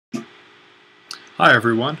Hi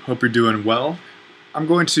everyone, hope you're doing well. I'm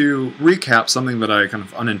going to recap something that I kind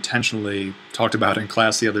of unintentionally talked about in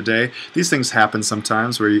class the other day. These things happen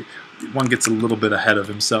sometimes where one gets a little bit ahead of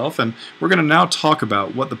himself, and we're going to now talk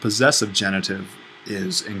about what the possessive genitive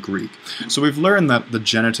is in Greek. So we've learned that the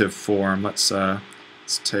genitive form, let's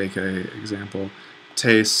take an example,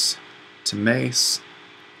 tes, times,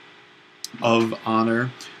 of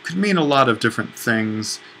honor, could mean a lot of different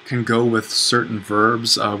things, can go with certain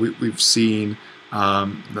verbs. We've seen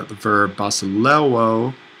that the verb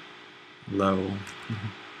basilewo,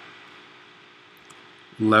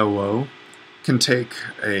 lewo, can take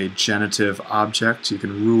a genitive object. You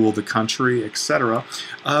can rule the country, etc.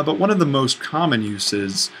 But one of the most common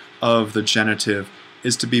uses of the genitive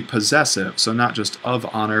is to be possessive. So not just of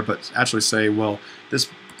honor, but actually say, well, this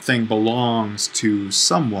thing belongs to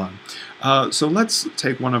someone. So let's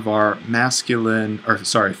take one of our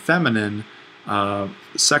feminine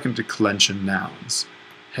second declension nouns,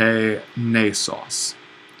 he, nesos.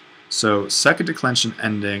 So second declension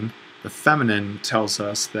ending, the feminine tells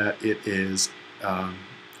us that it is, the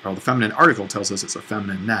feminine article tells us it's a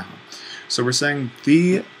feminine noun. So we're saying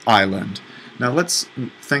the island. Now let's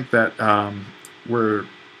think that we're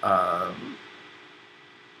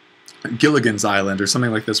Gilligan's Island or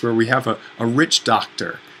something like this, where we have a rich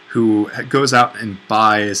doctor who goes out and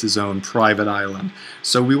buys his own private island.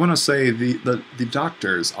 So we want to say the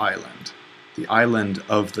doctor's island, the island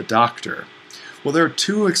of the doctor. Well, there are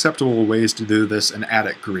two acceptable ways to do this in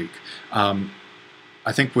Attic Greek.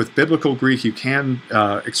 I think with Biblical Greek you can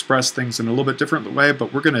express things in a little bit different way,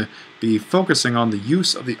 but we're going to be focusing on the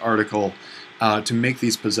use of the article to make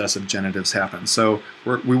these possessive genitives happen. So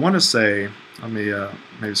we want to say, let me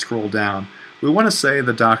maybe scroll down, we want to say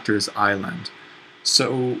the doctor's island.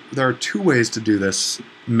 So there are two ways to do this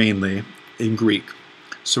mainly in Greek.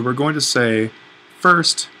 So we're going to say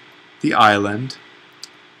first the island,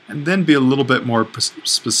 and then be a little bit more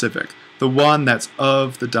specific, the one that's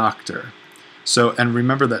of the doctor. So, and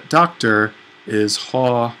remember that doctor is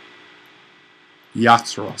ho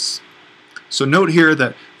iatros. So note here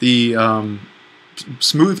that the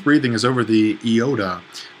smooth breathing is over the iota.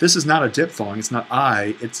 This is not a diphthong, it's not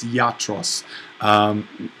I, it's iatros.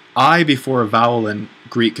 I before a vowel in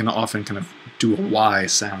Greek can often kind of do a Y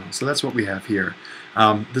sound. So that's what we have here.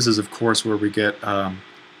 This is, of course, where we get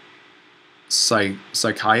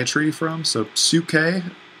psychiatry from. So psyche,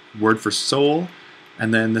 word for soul.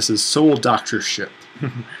 And then this is soul doctorship,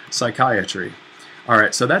 psychiatry. All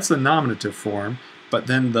right, so that's the nominative form. But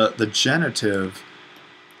then the genitive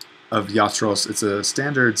of iatros, it's a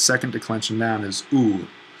standard second declension noun, is ou.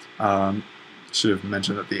 Should have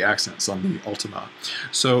mentioned that the accent's on the ultima.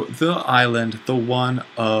 So the island, the one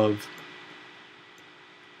of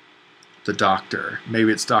the doctor.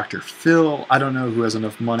 Maybe it's Dr. Phil. I don't know who has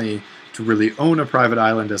enough money to really own a private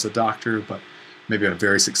island as a doctor, but maybe a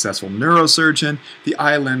very successful neurosurgeon. The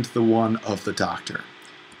island, the one of the doctor.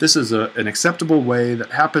 This is an acceptable way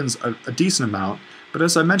that happens a decent amount, but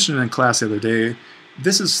as I mentioned in class the other day,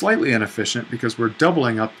 this is slightly inefficient because we're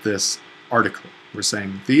doubling up this article. We're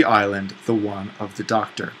saying the island, the one of the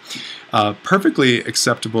doctor. Perfectly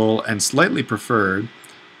acceptable and slightly preferred,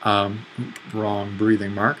 wrong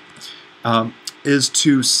breathing mark, is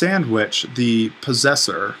to sandwich the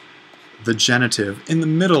possessor, the genitive, in the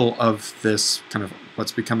middle of this kind of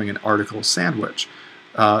what's becoming an article sandwich.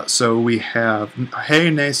 So we have he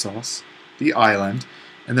nesos, the island,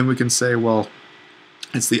 and then we can say, well,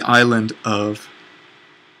 it's the island of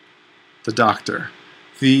the doctor.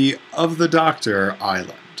 The of the doctor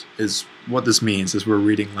island is what this means as we're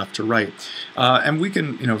reading left to right. And we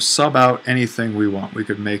can, sub out anything we want. We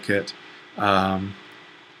could make it, of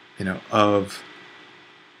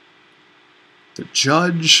the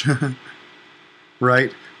judge,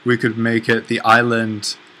 right? We could make it the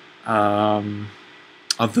island of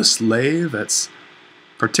the slave. That's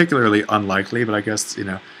particularly unlikely, but I guess,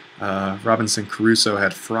 Robinson Crusoe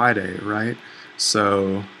had Friday, right?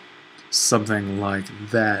 So something like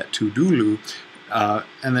that, Tudulu,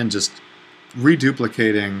 and then just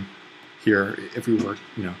reduplicating here, if we were,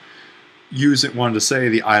 wanted to say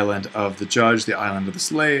the island of the judge, the island of the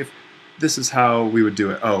slave, this is how we would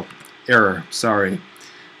do it. Oh, error, sorry.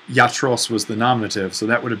 Iatros was the nominative, so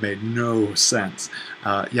that would have made no sense.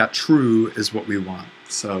 Iatru is what we want.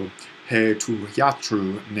 So, he tu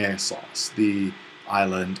iatru nesos, the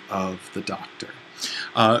island of the doctor.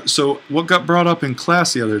 So what got brought up in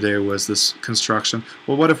class the other day was this construction.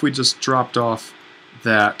 Well, what if we just dropped off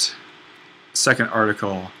that second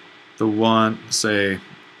article, the one, say,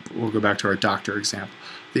 we'll go back to our doctor example,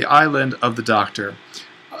 the island of the doctor.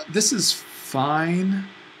 This is fine.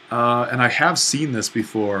 and I have seen this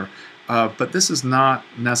before, but this is not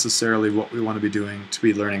necessarily what we want to be doing to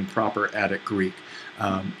be learning proper Attic Greek.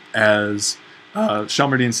 As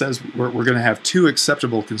Shelmerdine says, we're going to have 2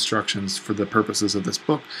 acceptable constructions for the purposes of this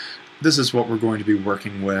book. This is what we're going to be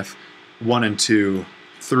working with. 1 and 2,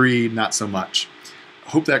 3, not so much.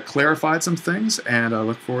 Hope that clarified some things, and I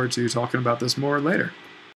look forward to talking about this more later.